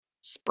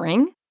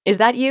Spring? Is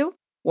that you?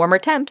 Warmer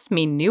temps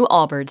mean new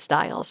Allbirds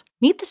styles.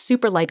 Meet the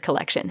Super Light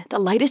Collection, the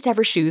lightest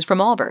ever shoes from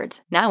Allbirds,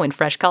 now in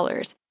fresh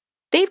colors.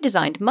 They've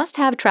designed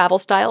must-have travel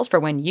styles for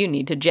when you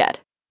need to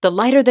jet. The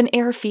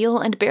lighter-than-air feel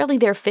and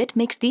barely-there fit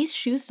makes these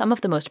shoes some of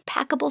the most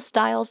packable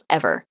styles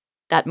ever.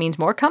 That means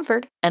more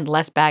comfort and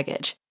less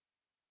baggage.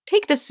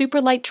 Take the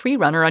Super Light Tree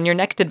Runner on your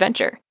next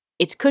adventure.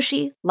 Its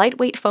cushy,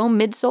 lightweight foam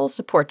midsole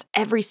supports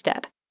every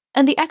step,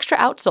 and the extra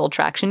outsole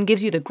traction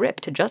gives you the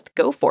grip to just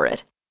go for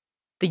it.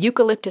 The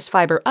eucalyptus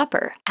fiber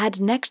upper adds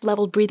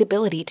next-level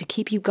breathability to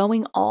keep you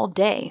going all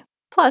day.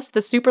 Plus, the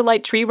Super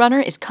Light Tree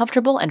Runner is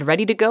comfortable and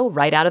ready to go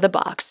right out of the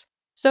box.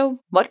 So,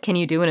 what can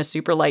you do in a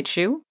super light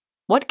shoe?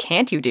 What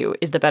can't you do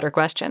is the better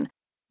question.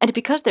 And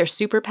because they're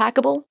super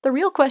packable, the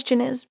real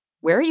question is,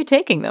 where are you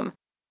taking them?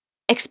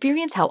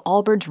 Experience how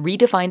Allbirds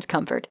redefines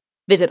comfort.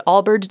 Visit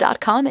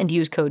allbirds.com and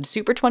use code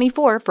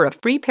SUPER24 for a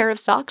free pair of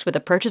socks with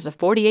a purchase of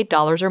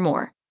 $48 or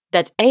more.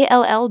 That's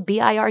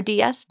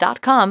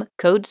ALLBIRDS.com,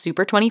 code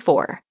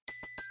SUPER24.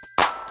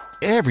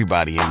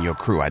 Everybody in your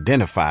crew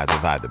identifies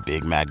as either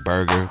Big Mac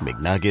Burger,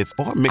 McNuggets,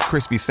 or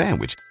McCrispy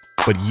Sandwich.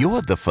 But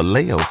you're the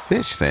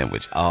Filet-O-Fish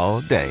Sandwich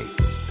all day.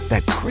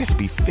 That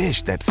crispy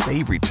fish, that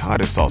savory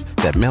tartar sauce,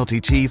 that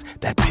melty cheese,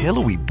 that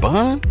pillowy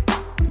bun.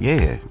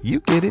 Yeah, you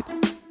get it.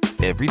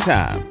 Every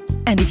time.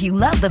 And if you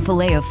love the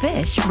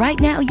Filet-O-Fish, right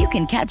now you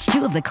can catch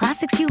two of the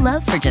classics you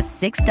love for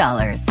just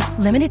 $6.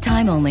 Limited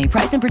time only.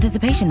 Price and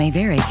participation may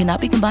vary. Cannot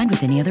be combined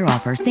with any other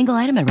offer. Single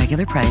item at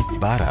regular price.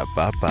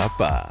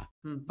 Ba-da-ba-ba-ba.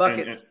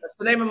 Buckets. That's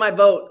the name of my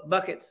boat.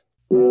 Buckets.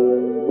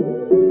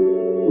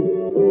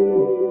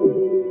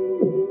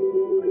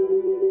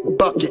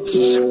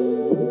 Buckets.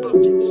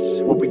 Buckets.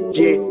 What we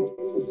get.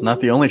 Not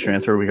the only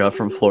transfer we got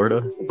from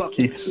Florida. Buckets.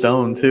 Keith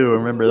Stone, too.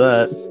 Remember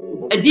that.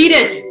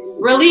 Adidas,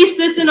 release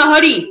this in a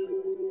hoodie.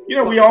 You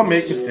know, we all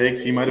make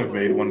mistakes. He might have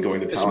made one going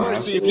to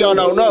Tallahassee. If y'all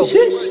don't know.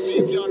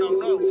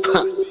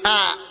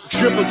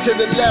 Dribble to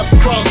the left,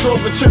 cross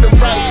over to the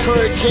right.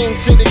 Hurricane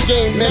to the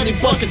game, many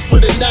buckets for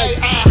the night.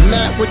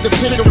 Matt with the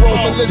pick and roll,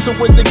 Melissa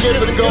with the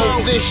give and goes.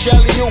 This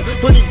Shelly-O,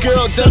 hoodie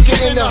girl dunking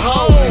in the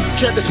hole.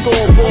 Check the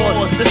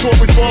scoreboard, this what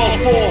we fall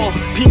for.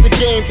 Beat the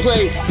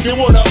gameplay, they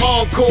want an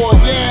encore.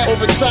 Yeah,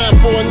 overtime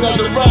for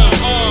another round.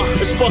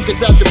 It's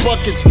buckets out the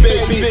buckets,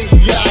 baby.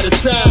 You out of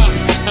time.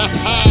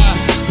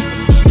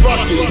 It's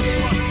buckets.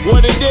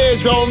 What it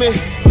is, homie,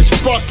 it's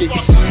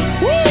buckets.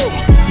 Woo!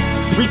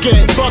 We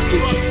get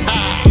buckets.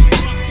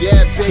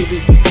 Yeah,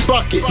 baby,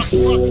 buckets.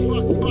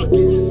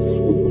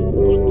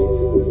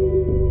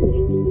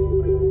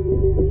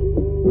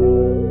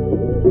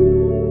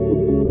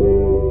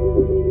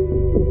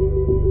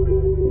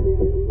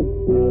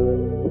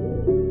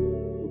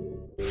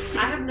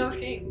 I have no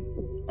shame.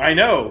 I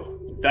know.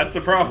 That's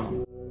the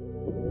problem.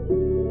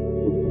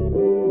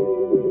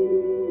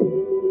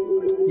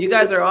 You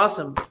guys are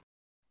awesome.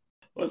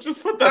 Let's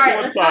just put that to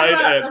one side.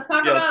 Let's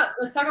talk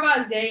about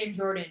Isaiah and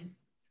Jordan.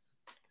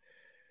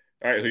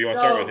 All right, who do you want to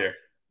start with here?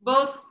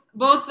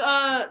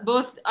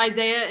 Both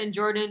Isaiah and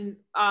Jordan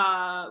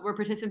were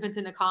participants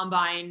in the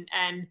combine,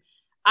 and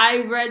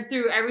I read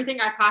through everything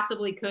I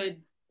possibly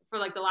could for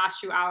like the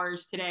last 2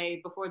 hours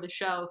today before the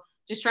show,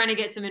 just trying to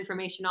get some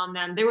information on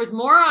them. There was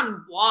more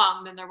on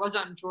Wong than there was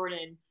on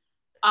Jordan,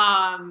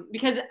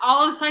 because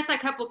all of the sites I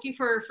kept looking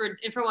for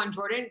info on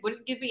Jordan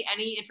wouldn't give me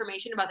any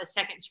information about the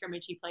second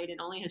scrimmage he played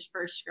in, only his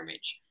first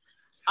scrimmage.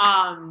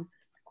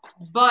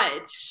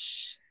 But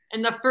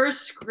in the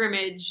first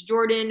scrimmage,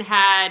 Jordan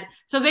had...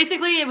 So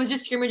basically, it was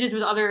just scrimmages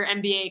with other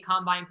NBA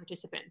Combine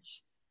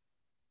participants.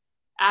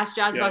 Ask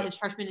Jazz about his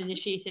freshman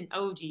initiation.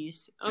 Oh,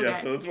 geez. Okay. Yeah,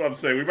 so that's what I'm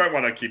saying. We might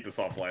want to keep this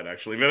offline,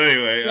 actually. But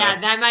anyway.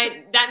 Yeah, that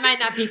might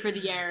not be for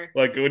the air.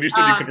 Like, when you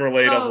said you could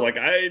relate, I was like,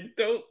 I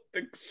don't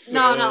think so.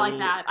 No, not like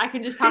that. I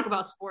can just talk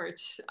about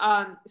sports.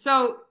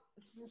 So,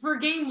 for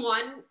game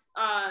one,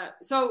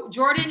 so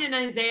Jordan and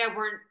Isaiah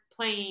weren't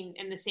playing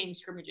in the same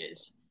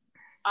scrimmages.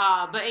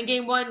 But in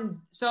game one,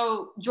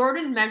 so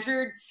Jordan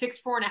measured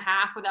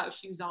 6'4.5" without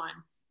shoes on.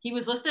 He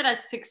was listed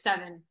as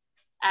 6'7"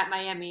 at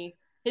Miami.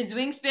 His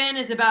wingspan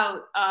is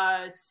about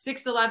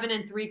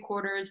 6'11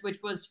 3/4,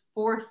 which was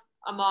fourth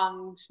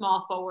among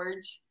small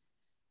forwards.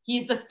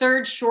 He's the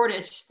third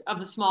shortest of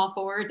the small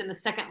forwards and the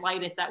second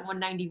lightest at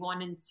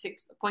 191 and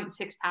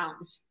 6.6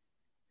 pounds.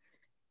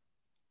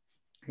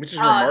 Which is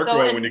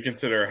remarkable when you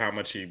consider how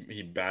much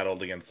he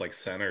battled against like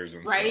centers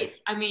and right?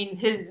 stuff. I mean,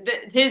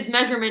 his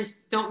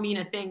measurements don't mean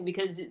a thing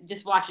because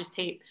just watch his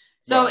tape.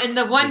 So in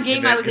the one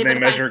game I was able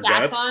to find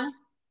stats on.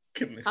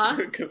 Can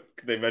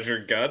they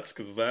measure guts?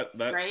 Because that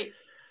right.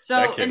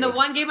 So in the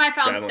one game I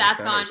found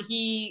stats on,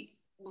 he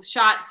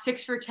shot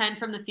 6 for 10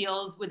 from the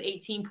field with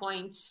 18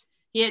 points.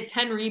 He had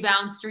 10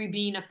 rebounds, 3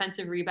 being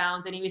offensive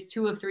rebounds, and he was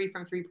 2 of 3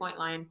 from 3-point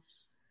line.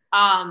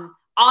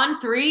 On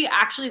 3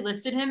 actually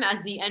listed him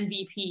as the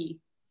MVP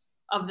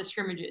of the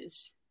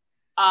scrimmages,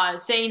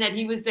 saying that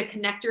he was the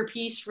connector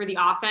piece for the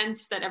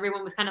offense, that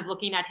everyone was kind of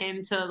looking at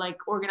him to like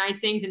organize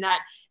things and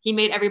that he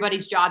made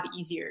everybody's job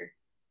easier.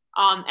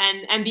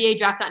 And NBA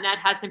Draft.net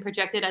has him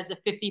projected as the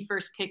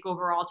 51st pick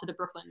overall to the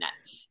Brooklyn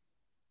Nets.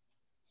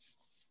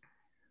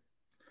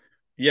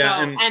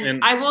 Yeah, So,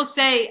 and I will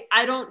say,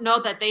 I don't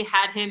know that they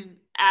had him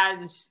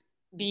as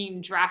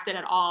being drafted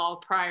at all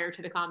prior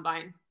to the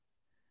combine.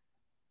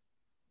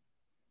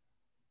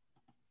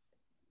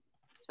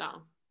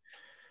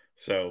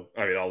 So,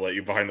 I mean, I'll let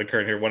you behind the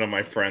curtain here. One of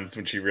my friends,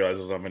 when she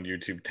realizes I'm on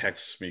YouTube,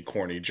 texts me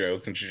corny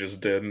jokes, and she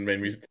just did and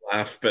made me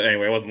laugh. But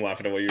anyway, I wasn't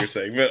laughing at what you were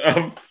saying. But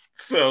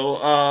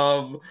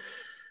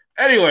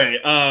anyway,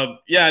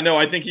 yeah, no,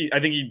 I think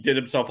he did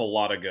himself a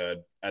lot of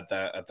good at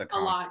the a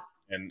lot,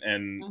 and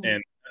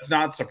it's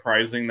not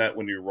surprising that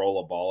when you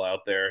roll a ball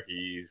out there,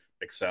 he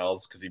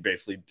excels because he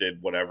basically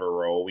did whatever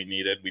role we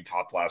needed. We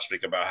talked last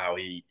week about how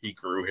he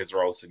grew his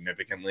role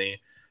significantly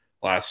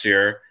last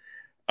year.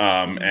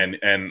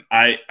 And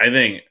I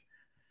think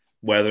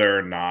whether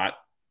or not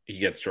he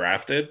gets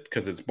drafted,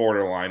 because it's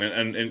borderline,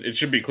 and it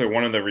should be clear,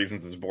 one of the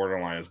reasons it's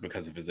borderline is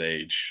because of his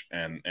age,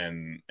 and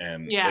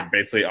it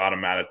basically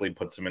automatically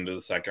puts him into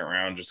the second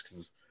round just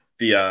because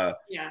the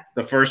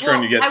first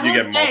round you get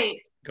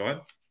go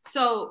ahead.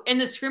 So in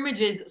the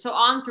scrimmages, so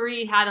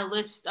On3 had a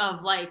list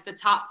of like the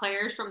top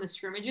players from the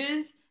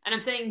scrimmages, and I'm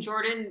saying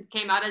Jordan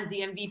came out as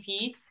the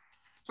MVP.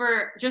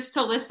 For just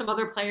to list some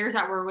other players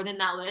that were within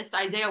that list,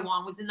 Isaiah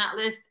Wong was in that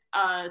list.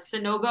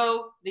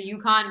 Sonogo, the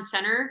UConn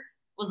center,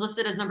 was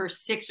listed as number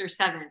 6 or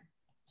 7.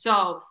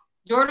 So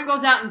Jordan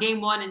goes out in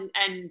game 1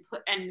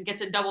 and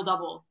gets a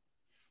double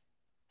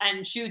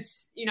and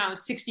shoots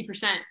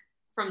 60%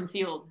 from the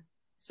field.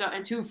 So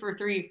and 2 for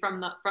 3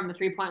 from the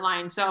 3-point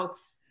line. So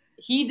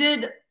he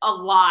did a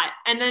lot.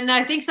 And then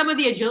I think some of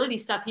the agility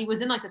stuff, he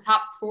was in like the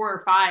top 4 or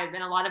 5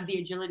 in a lot of the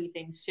agility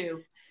things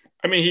too.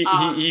 I mean,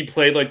 he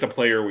played like the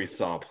player we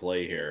saw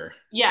play here.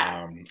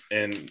 Yeah.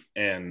 And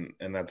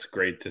that's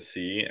great to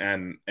see.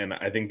 And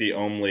I think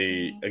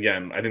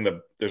I think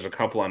there's a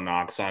couple of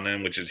knocks on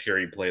him, which is here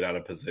he played out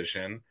of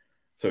position.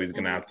 So he's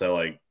going to have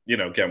to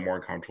get more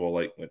comfortable.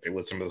 Like they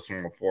listen to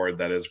some forward,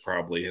 that is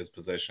probably his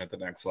position at the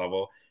next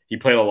level. He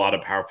played a lot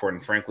of power forward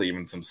and frankly,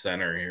 even some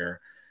center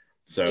here.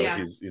 So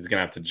he's going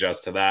to have to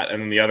adjust to that.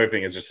 And then the other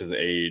thing is just his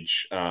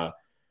age.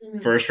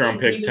 First round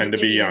picks tend to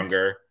be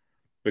younger.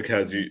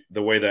 Because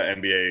the way that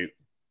NBA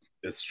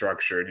is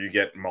structured, you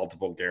get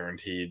multiple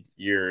guaranteed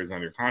years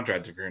on your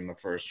contract if you're in the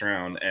first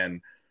round, and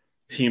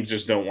teams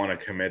just don't want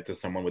to commit to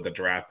someone with a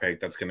draft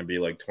pick that's going to be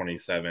like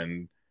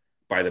 27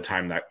 by the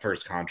time that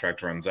first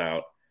contract runs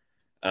out.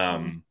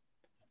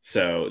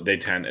 So they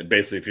tend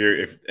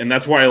basically and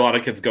that's why a lot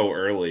of kids go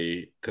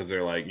early because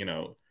they're like,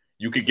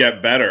 you could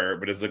get better,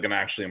 but is it going to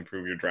actually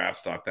improve your draft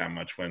stock that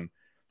much when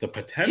the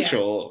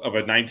potential of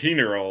a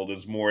 19-year-old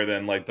is more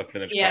than like the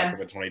finished product of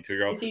a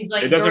 22-year-old.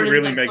 Like, it doesn't Jordan's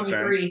really like make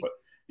 23. sense. But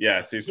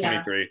so he's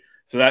 23.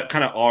 So that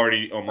kind of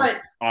already almost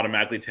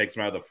automatically takes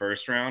him out of the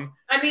first round.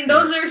 I mean,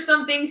 those are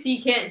some things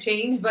he can't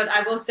change, but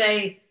I will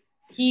say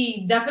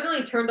he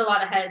definitely turned a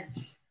lot of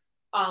heads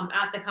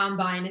at the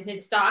combine, and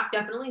his stock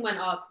definitely went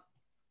up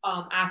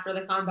after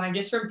the combine,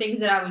 just from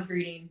things that I was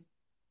reading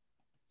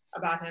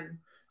about him.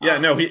 Yeah,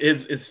 no,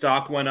 his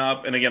stock went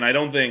up, and again, I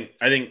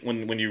think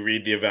when you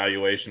read the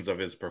evaluations of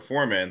his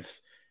performance,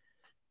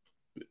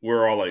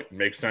 we're all like,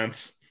 makes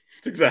sense.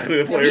 It's exactly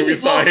the player we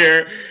saw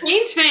here.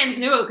 Canes fans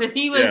knew it because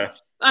he was. Yeah.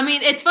 I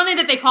mean, it's funny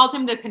that they called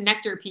him the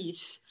connector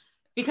piece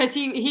because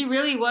he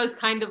really was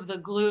kind of the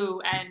glue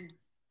and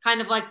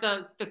kind of like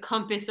the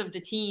compass of the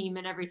team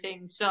and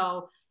everything.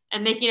 So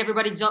and making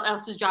everybody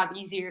else's job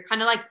easier,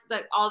 kind of like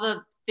all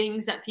the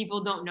things that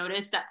people don't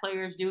notice that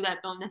players do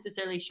that don't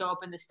necessarily show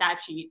up in the stat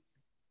sheet.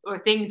 Or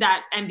things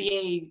that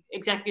NBA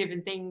executive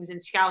and things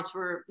and scouts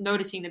were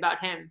noticing about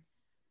him.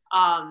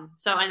 And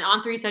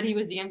On3 said he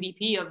was the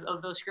MVP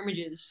of those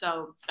scrimmages.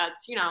 So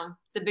that's,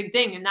 it's a big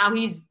thing. And now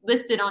he's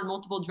listed on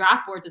multiple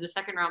draft boards as a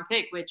second round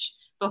pick, which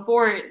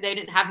before they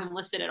didn't have him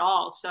listed at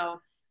all. So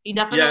he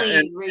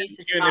definitely raised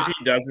his stock.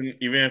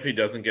 Even if he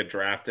doesn't get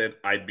drafted,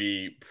 I'd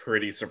be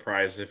pretty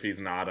surprised if he's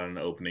not on an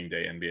opening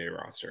day NBA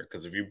roster.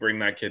 Because if you bring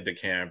that kid to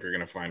camp, you're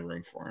going to find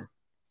room for him.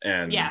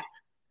 And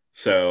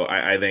so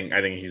I think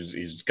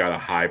he's got a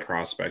high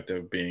prospect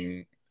of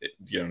being,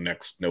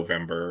 next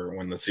November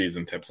when the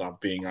season tips off,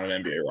 being on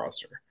an NBA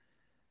roster.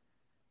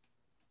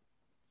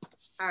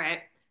 All right.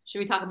 Should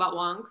we talk about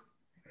Wong?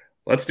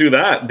 Let's do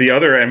that. The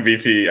other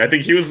MVP. I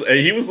think he was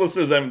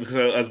listed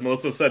as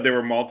Melissa said, there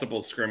were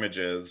multiple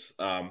scrimmages.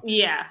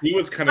 He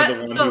was kind of the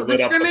one who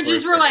lit up the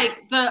scrimmages were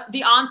like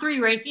the On3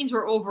 rankings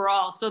were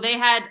overall. So they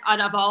had,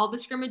 out of all the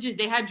scrimmages,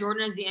 they had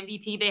Jordan as the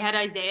MVP. They had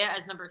Isaiah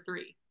as number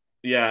 3.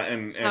 Yeah,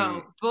 and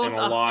a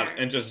lot,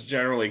 and just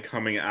generally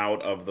coming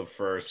out of the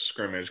first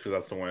scrimmage, because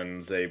that's the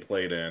ones they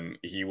played in,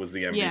 he was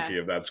the MVP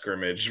of that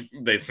scrimmage,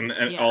 based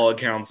on all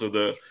accounts of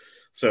the.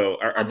 So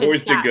our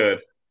boys did good.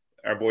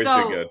 Our boys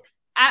did good.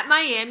 At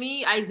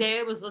Miami,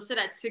 Isaiah was listed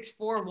at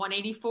 6'4",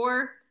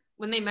 184.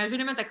 When they measured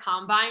him at the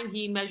combine,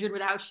 he measured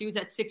without shoes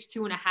at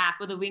 6'2.5",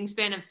 with a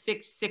wingspan of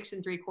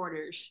 6'6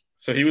 3/4.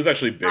 So he was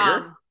actually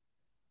bigger.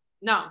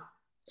 No.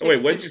 Oh,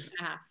 wait, what did you say?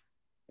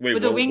 Wait,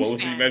 with what a wingspan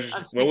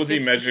was he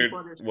measured?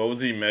 What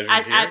was he measured?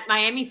 At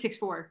Miami,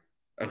 6'4".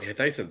 Okay, I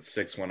thought you said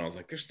 6'1". I was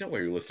like, "There's no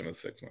way you're listing as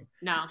 6'1".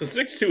 No, so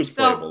 6'2" is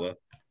playable though.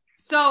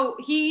 So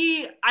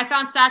I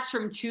found stats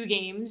from 2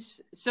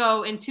 games.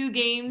 So in 2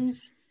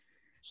 games,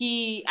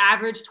 he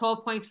averaged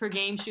 12 points per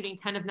game, shooting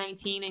 10 of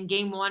 19. In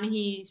game 1,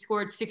 he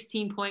scored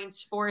 16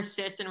 points, 4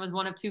 assists, and was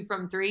 1 of 2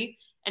 from 3.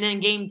 And in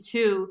game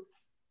 2,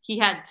 he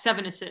had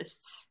 7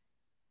 assists.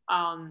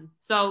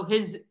 So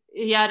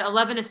he had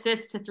 11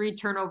 assists to 3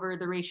 turnover,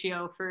 the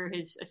ratio for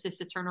his assist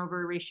to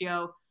turnover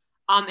ratio.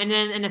 And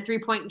then in a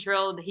 3-point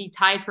drill, he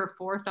tied for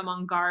 4th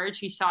among guards.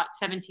 He shot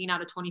 17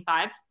 out of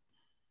 25.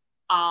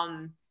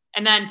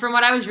 And then from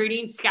what I was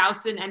reading,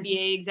 scouts and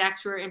NBA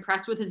execs were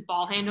impressed with his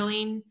ball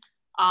handling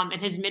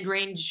and his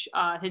mid-range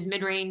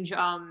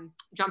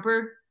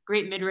jumper.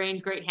 Great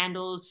mid-range, great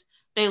handles.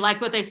 They liked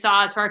what they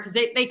saw as far because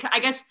they I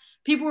guess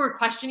people were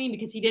questioning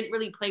because he didn't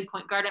really play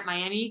point guard at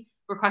Miami.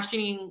 We're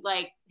questioning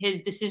like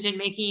his decision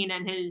making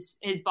and his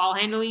ball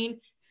handling,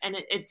 and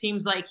it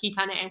seems like he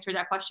kind of answered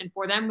that question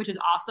for them, which is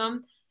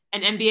awesome.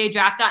 And NBA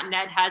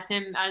Draft.net has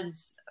him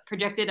as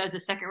projected as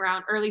a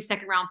early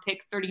second round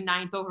pick,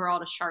 39th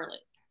overall to Charlotte.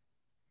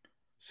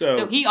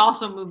 So he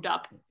also moved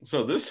up.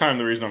 So this time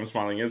the reason I'm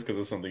smiling is because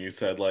of something you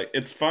said. Like,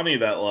 it's funny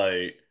that,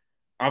 like,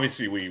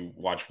 obviously we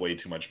watch way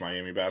too much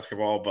Miami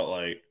basketball, but,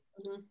 like,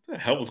 the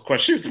hell was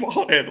questioning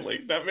ball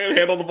handling? That man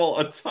handled the ball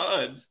a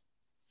ton.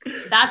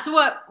 That's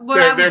what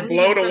they're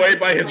blown away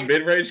by his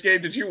mid-range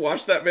game. Did you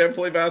watch that man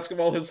play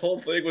basketball? His whole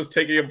thing was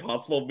taking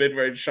impossible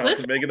mid-range shots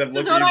and making them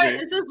look easy.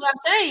 This is what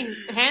I'm saying.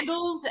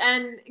 Handles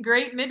and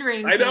great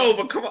mid-range. I know,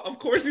 but come on, of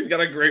course he's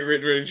got a great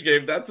mid-range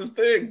game. That's his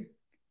thing.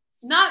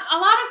 Not a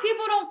lot of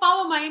people don't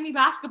follow Miami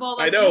basketball.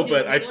 Like I know,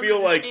 but I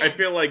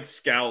feel like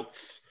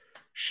scouts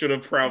should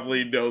have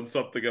probably known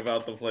something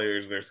about the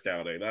players they're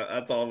scouting.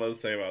 That's all I'm gonna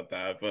say about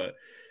that. But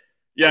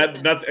yeah,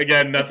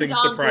 nothing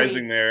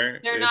surprising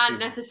there. They're not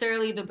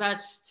necessarily the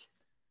best.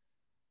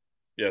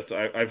 Yes,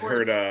 I've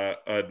heard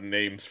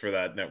names for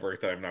that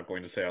network that I'm not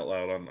going to say out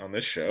loud on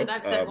this show.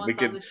 I've said once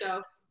on the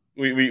show.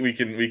 We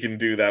can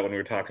do that when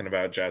we're talking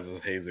about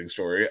Jazz's hazing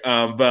story.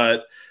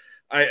 But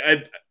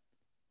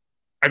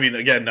I mean,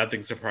 again,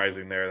 nothing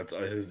surprising there.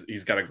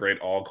 He's got a great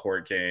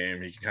all-court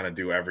game. He can kind of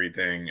do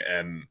everything,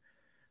 and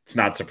it's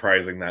not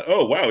surprising that,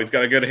 oh, wow, he's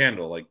got a good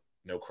handle. Like,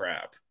 no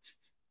crap.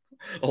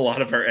 A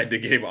lot of our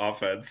end-of-game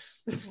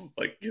offense is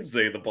like, give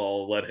Zay the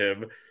ball, let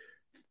him,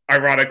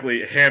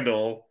 ironically,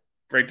 handle,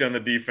 break down the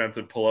defense,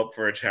 and pull up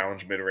for a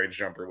challenge mid-range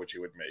jumper, which he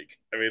would make.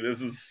 I mean,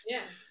 this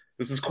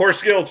is core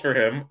skills for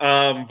him.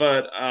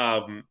 But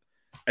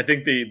I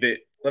think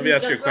let me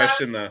ask you a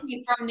question, though.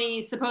 From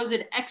the supposed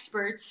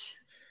experts.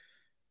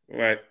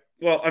 Right.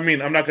 Well, I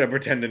mean, I'm not going to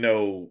pretend to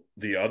know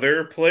the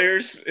other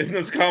players in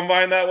this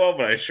combine that well,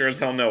 but I sure as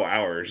hell know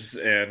ours.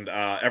 And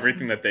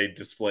everything that they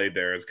displayed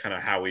there is kind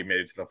of how we made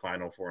it to the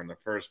Final Four in the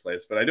first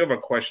place. But I do have a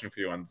question for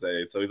you on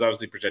Zay. So he's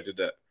obviously projected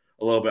a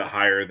little bit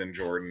higher than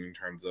Jordan in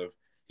terms of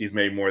he's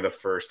made more the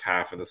first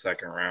half of the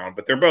second round.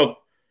 But they're both,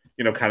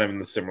 kind of in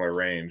the similar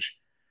range.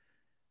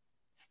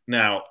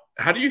 Now,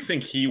 how do you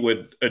think he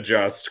would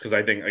adjust? Because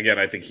I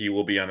think he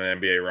will be on an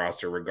NBA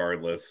roster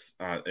regardless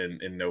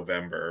in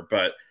November.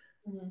 But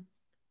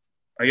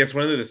I guess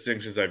one of the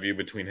distinctions I view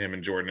between him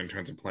and Jordan in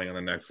terms of playing on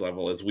the next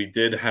level is we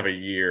did have a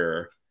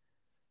year,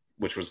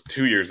 which was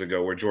 2 years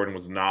ago, where Jordan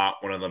was not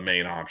one of the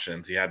main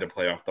options. He had to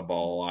play off the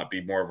ball a lot,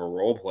 be more of a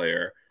role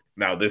player.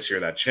 Now this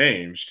year that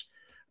changed.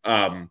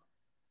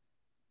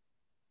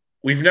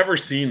 We've never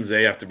seen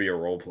Zay have to be a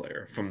role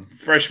player. From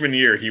freshman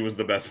year, he was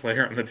the best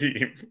player on the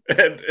team.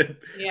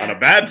 On a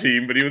bad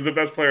team, but he was the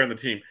best player on the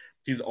team.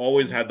 He's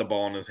always had the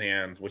ball in his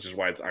hands, which is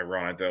why it's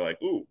ironic. They're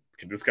like, ooh,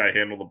 can this guy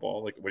handle the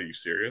ball? Like, what, are you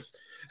serious?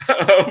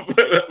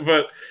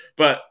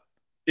 but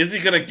is he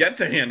going to get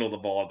to handle the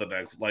ball at the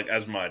next, like,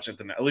 as much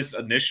at least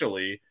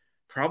initially?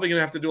 Probably going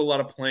to have to do a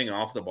lot of playing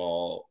off the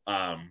ball.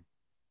 How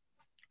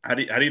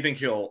do you think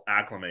he'll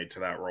acclimate to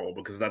that role?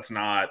 Because that's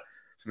not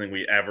something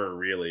we ever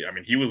really. I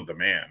mean, he was the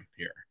man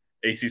here,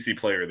 ACC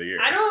Player of the Year.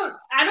 I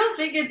don't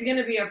think it's going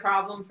to be a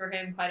problem for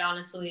him, quite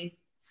honestly.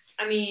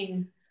 I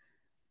mean,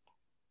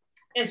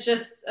 it's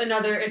just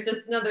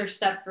another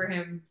step for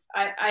him.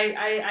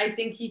 I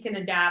think he can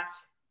adapt.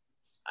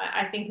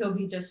 I think he'll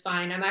be just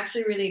fine. I'm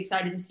actually really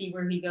excited to see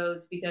where he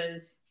goes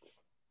because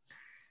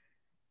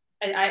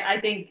I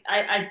think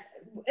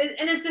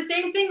and it's the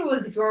same thing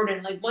with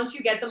Jordan. Like, once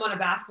you get them on a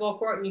basketball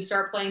court and you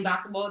start playing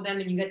basketball with them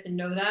and you get to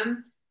know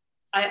them,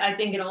 I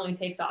think it only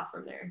takes off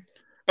from there.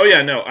 Oh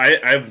yeah, no,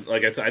 I've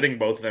like I said, I think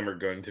both of them are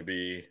going to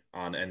be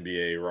on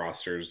NBA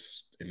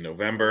rosters in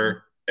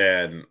November,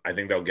 and I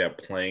think they'll get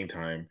playing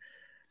time.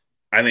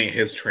 I think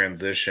his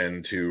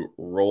transition to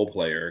role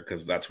player,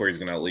 because that's where he's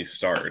going to at least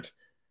start.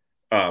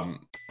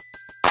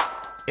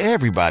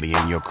 Everybody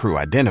in your crew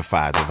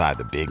identifies as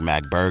either Big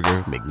Mac Burger,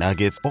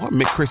 McNuggets, or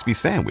McCrispy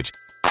Sandwich.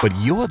 But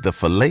you're the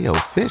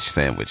Filet-O-Fish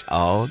Sandwich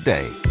all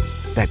day.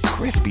 That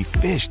crispy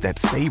fish, that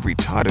savory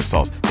tartar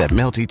sauce, that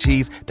melty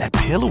cheese, that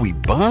pillowy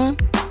bun.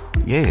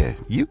 Yeah,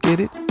 you get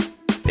it.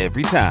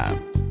 Every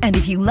time. And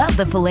if you love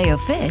the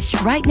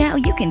Filet-O-Fish, right now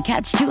you can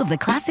catch 2 of the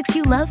classics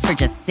you love for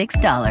just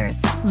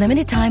 $6.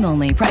 Limited time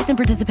only. Price and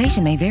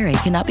participation may vary.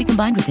 Cannot be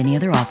combined with any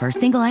other offer.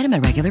 Single item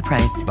at regular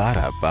price.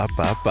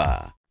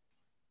 Ba-da-ba-ba-ba.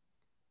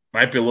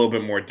 Might be a little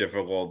bit more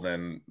difficult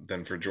than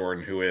for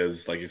Jordan, who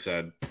is, like you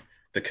said,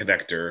 the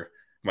connector,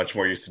 much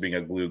more used to being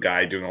a glue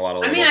guy, doing a lot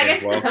of I little mean, I things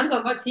guess it well. depends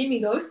on what team he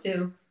goes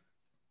to.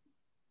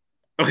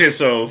 Okay,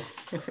 so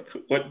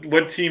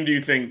what team do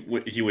you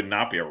think he would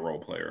not be a role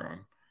player on?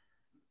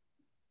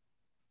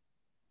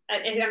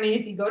 I mean,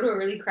 if you go to a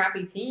really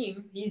crappy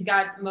team, he's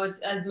got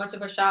as much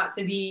of a shot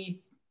to be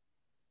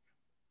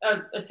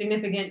a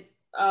significant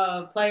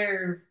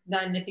player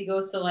than if he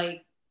goes to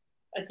like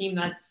a team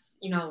that's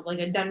like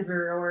a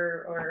Denver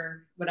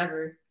or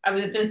whatever. I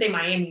was just gonna say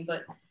Miami,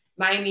 but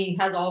Miami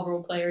has all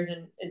role players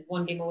and is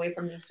one game away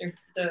from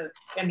the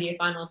NBA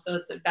Finals, so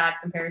it's a bad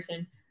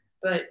comparison.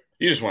 But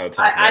you just wanted to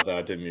talk about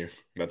that, didn't you?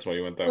 That's why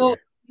you went that way.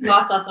 We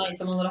lost last night,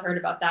 so I'm a little hurt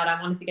about that.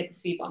 I wanted to get the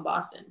sweep on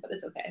Boston, but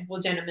it's okay.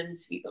 We'll gentlemen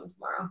sweep them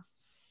tomorrow.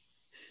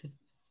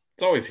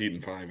 It's always Heat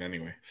and 5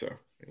 anyway, so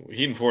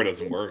Heat and 4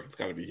 doesn't work. It's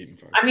got to be Heat and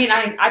 5. I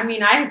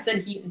mean, I had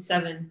said Heat and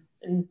 7,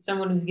 and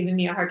someone was giving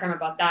me a hard time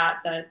about that.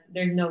 That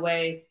there's no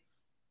way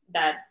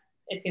that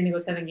it's going to go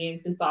 7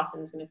 games because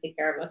Boston is going to take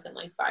care of us in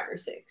like 5 or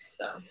 6.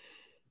 So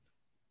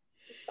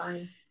it's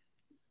fine.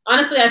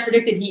 Honestly, I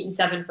predicted Heat and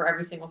 7 for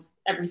every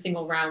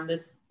single round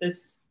this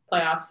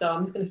playoff. So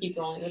I'm just going to keep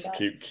rolling with that.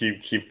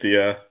 Keep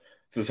the.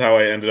 This is how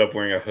I ended up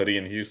wearing a hoodie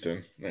in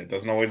Houston. It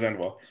doesn't always end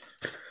well.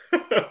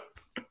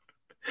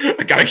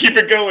 I gotta keep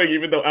it going,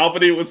 even though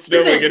Albany was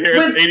snowing, and here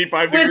it's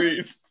 85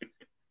 degrees.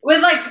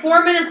 With like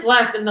 4 minutes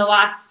left in the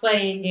last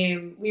playing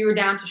game, we were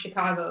down to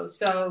Chicago.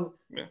 So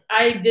yeah.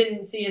 I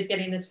didn't see us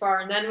getting this far.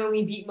 And then when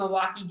we beat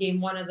Milwaukee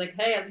game 1, I was like,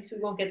 hey, at least we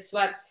won't get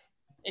swept.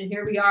 And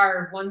here we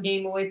are, 1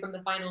 game away from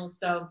the finals.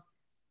 So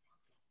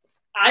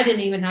I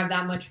didn't even have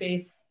that much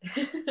faith.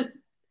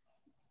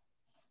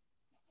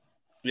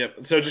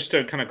 Yep. So just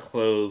to kind of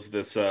close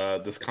this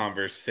this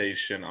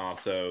conversation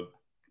also,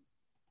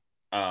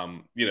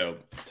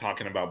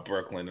 talking about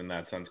Brooklyn in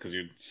that sense, because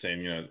you're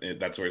saying,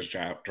 that's where his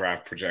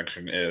draft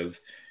projection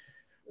is.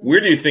 Where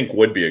do you think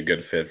would be a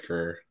good fit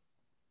for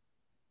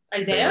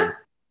Isaiah?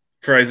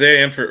 For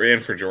Isaiah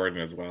and for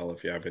Jordan as well,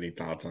 if you have any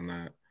thoughts on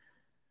that.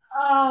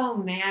 Oh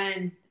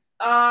man.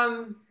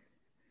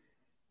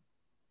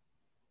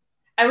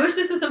 I wish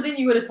this is something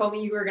you would have told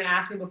me you were going to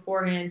ask me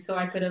beforehand, so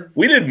I could have.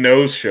 We did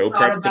no show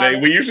prep today.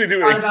 We usually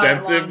do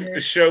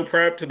extensive show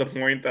prep to the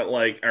point that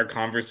like our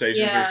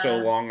conversations are so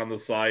long on the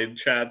side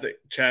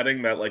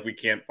chatting that like we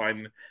can't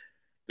find.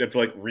 We have to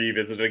like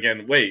revisit it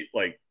again. Wait,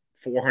 like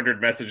 400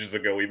 messages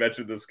ago we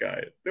mentioned this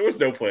guy. There was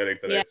no planning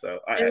today, so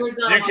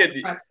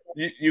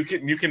you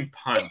can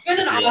punt. It's been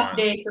an off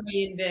day for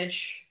me and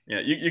Vish.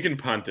 Yeah, you can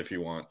punt if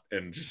you want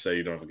and just say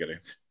you don't have a good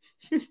answer.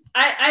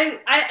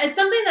 It's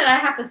something that I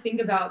have to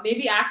think about.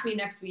 Maybe ask me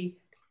next week.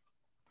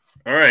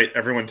 All right,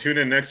 everyone, tune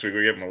in next week.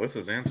 We get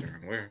Melissa's answer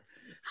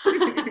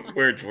on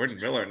where Jordan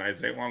Miller and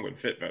Isaiah Wong would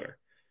fit better.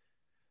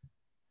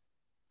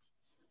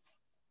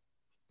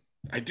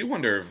 I do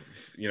wonder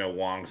if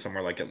Wong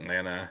somewhere like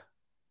Atlanta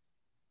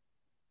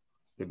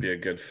would be a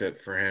good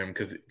fit for him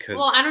because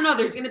well, I don't know.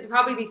 There's going to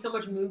probably be so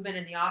much movement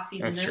in the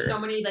offseason. There's true. So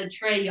many like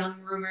Trae Young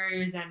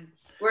rumors and.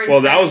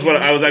 Well, that was what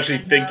I was actually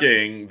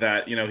thinking,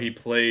 that he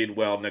played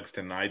well next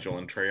to Nigel,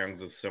 and Trae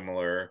Young's a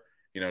similar,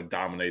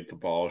 dominate the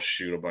ball,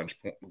 shoot a bunch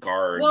of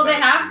guard. Well, they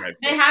have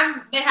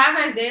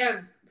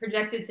Isaiah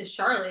projected to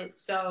Charlotte,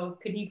 so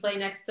could he play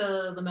next to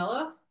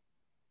LaMelo?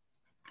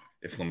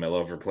 If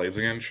LaMelo ever plays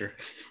again, sure.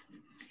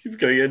 He's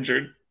getting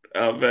injured.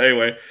 But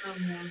anyway. Oh,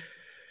 yeah.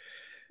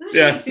 This is a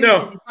shame too,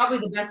 because he's probably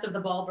the best of the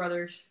Ball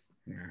brothers.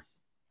 Yeah.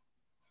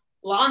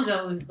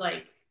 Lonzo is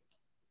like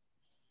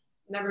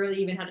never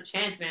really even had a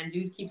chance, man.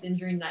 Dude keeps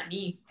injuring that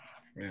knee.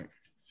 Yeah.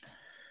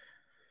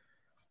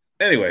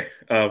 Anyway,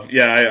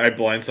 I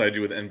blindsided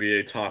you with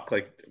NBA talk.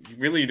 Like,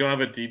 really, you don't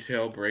have a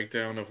detailed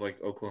breakdown of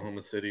like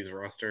Oklahoma City's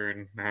roster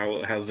and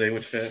how Zay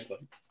would fit.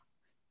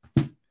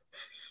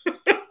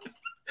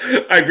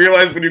 I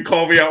realized when you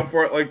called me out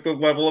for it, like the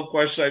level of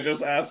question I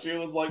just asked you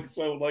was like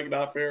so like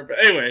not fair.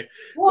 But anyway,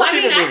 well, I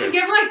mean,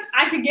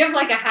 I could give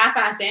like a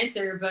half-ass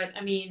answer, but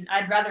I mean,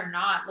 I'd rather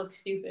not look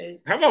stupid.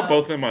 How about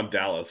both of them on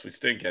Dallas? We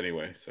stink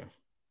anyway, so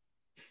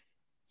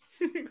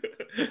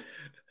at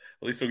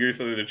least we'll give you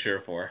something to cheer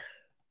for.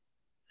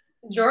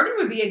 Jordan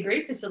would be a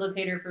great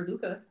facilitator for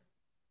Luka.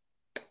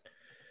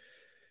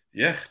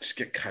 Yeah, just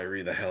get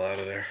Kyrie the hell out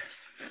of there.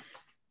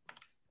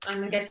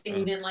 I'm guessing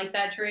you didn't like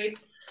that trade.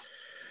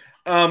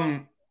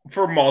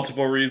 For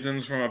multiple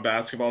reasons, from a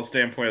basketball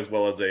standpoint as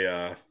well as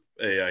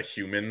a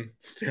human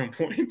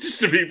standpoint, just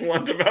to be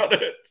blunt about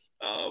it.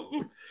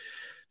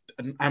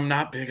 I'm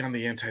not big on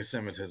the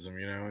anti-Semitism,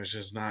 it's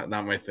just not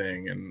my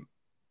thing, and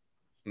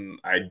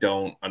I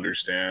don't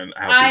understand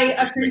how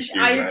I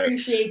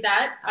appreciate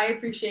that.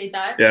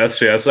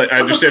 Yes. I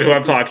understand who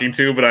I'm talking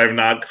to, but I'm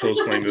not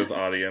close playing to this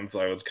audience.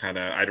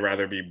 I'd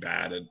rather be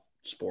bad at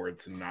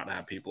sports and not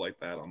have people like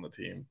that on the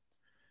team.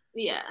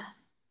 Yeah.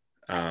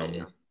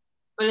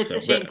 But it's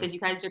a shame because you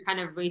guys are kind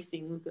of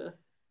racing Luka.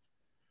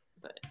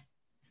 But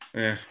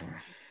yeah,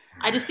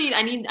 I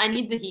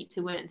need the Heat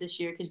to win it this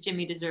year because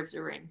Jimmy deserves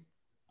a ring.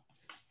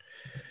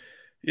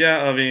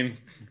 Yeah, I mean,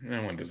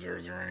 no one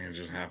deserves a ring. It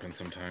just happens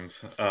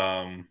sometimes.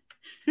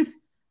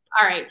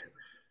 All right.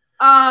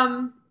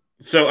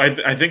 So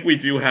I think we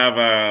do have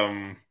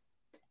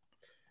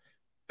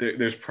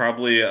there's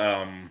probably you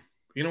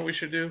know what we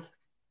should do?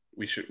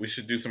 We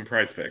should do some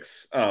prize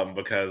picks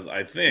because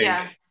I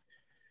think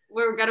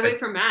we're gotta wait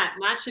for Matt.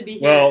 Matt should be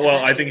here.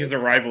 Well, I think his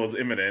arrival is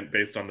imminent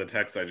based on the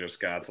text I just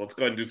got. So let's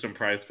go ahead and do some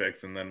prize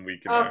picks and then we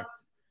can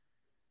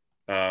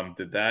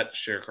did that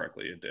share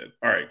correctly? It did.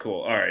 All right,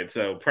 cool. All right,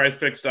 so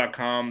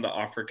prizepicks.com, the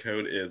offer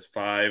code is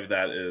 5.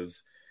 That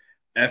is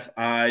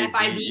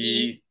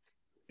FIVE.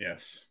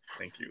 Yes,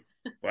 thank you.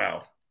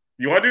 Wow.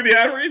 You want to do the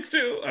ad reads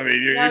too? I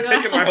mean, you're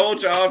taking my whole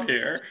job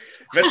here.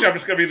 Eventually, I'm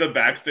just going to be the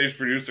backstage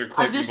producer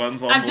clicking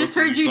buttons. I've just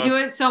heard you do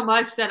it so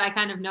much that I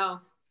kind of know.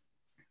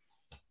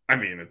 I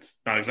mean, it's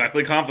not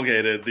exactly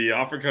complicated. The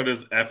offer code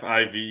is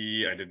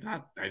FIVE. I did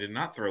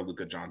not throw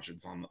Luka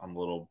Doncic on the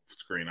little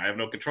screen. I have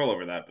no control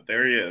over that, but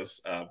there he is.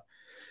 The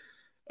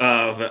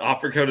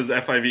offer code is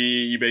FIVE.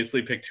 You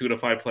basically pick 2 to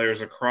 5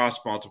 players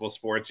across multiple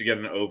sports. You get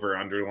an over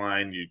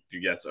underline.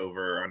 You guess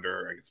over or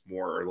under, I guess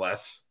more or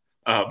less.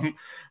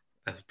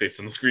 That's based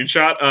on the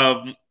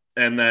screenshot.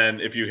 And then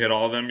if you hit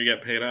all of them, you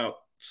get paid out.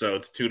 So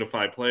it's 2 to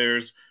 5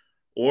 players.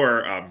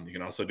 Or you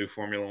can also do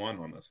Formula One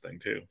on this thing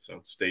too. So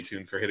stay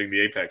tuned for hitting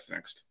the Apex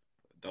next.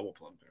 Double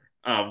plug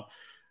there.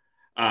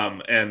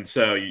 And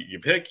so you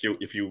pick.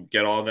 If you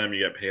get all of them,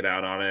 you get paid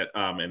out on it.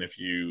 And if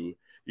you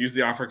use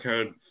the offer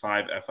code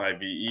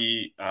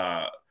 5FIVE,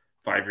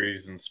 5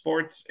 Reasons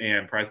Sports,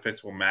 and Prize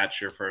Picks will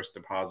match your first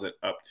deposit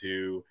up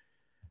to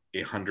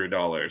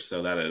 $100.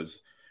 So that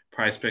is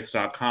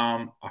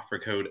prizepicks.com, offer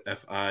code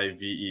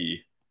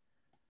FIVE.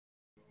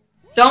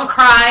 Don't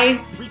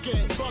cry.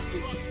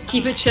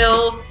 Keep it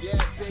chill.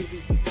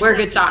 Wear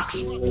good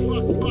socks.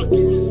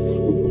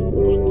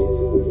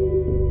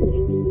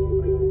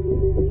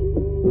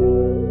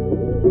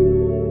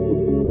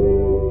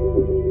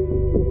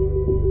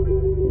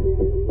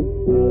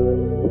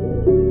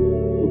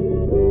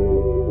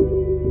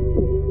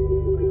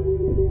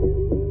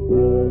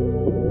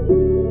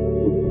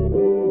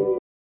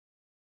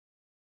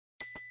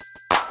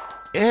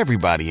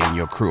 Everybody in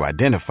your crew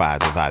identifies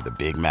as either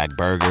Big Mac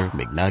Burger,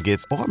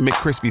 McNuggets, or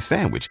McCrispy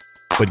Sandwich.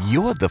 But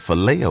you're the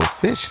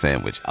Filet-O-Fish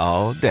Sandwich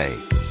all day.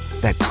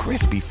 That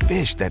crispy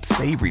fish, that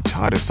savory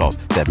tartar sauce,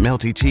 that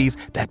melty cheese,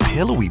 that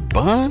pillowy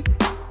bun.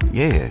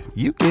 Yeah,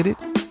 you get it.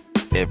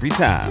 Every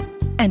time.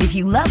 And if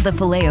you love the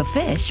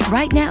Filet-O-Fish,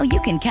 right now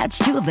you can catch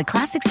 2 of the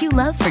classics you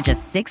love for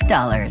just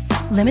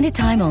 $6. Limited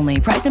time only.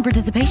 Price and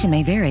participation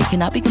may vary.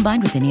 Cannot be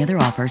combined with any other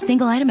offer.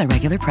 Single item at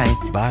regular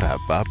price.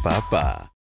 Ba-da-ba-ba-ba.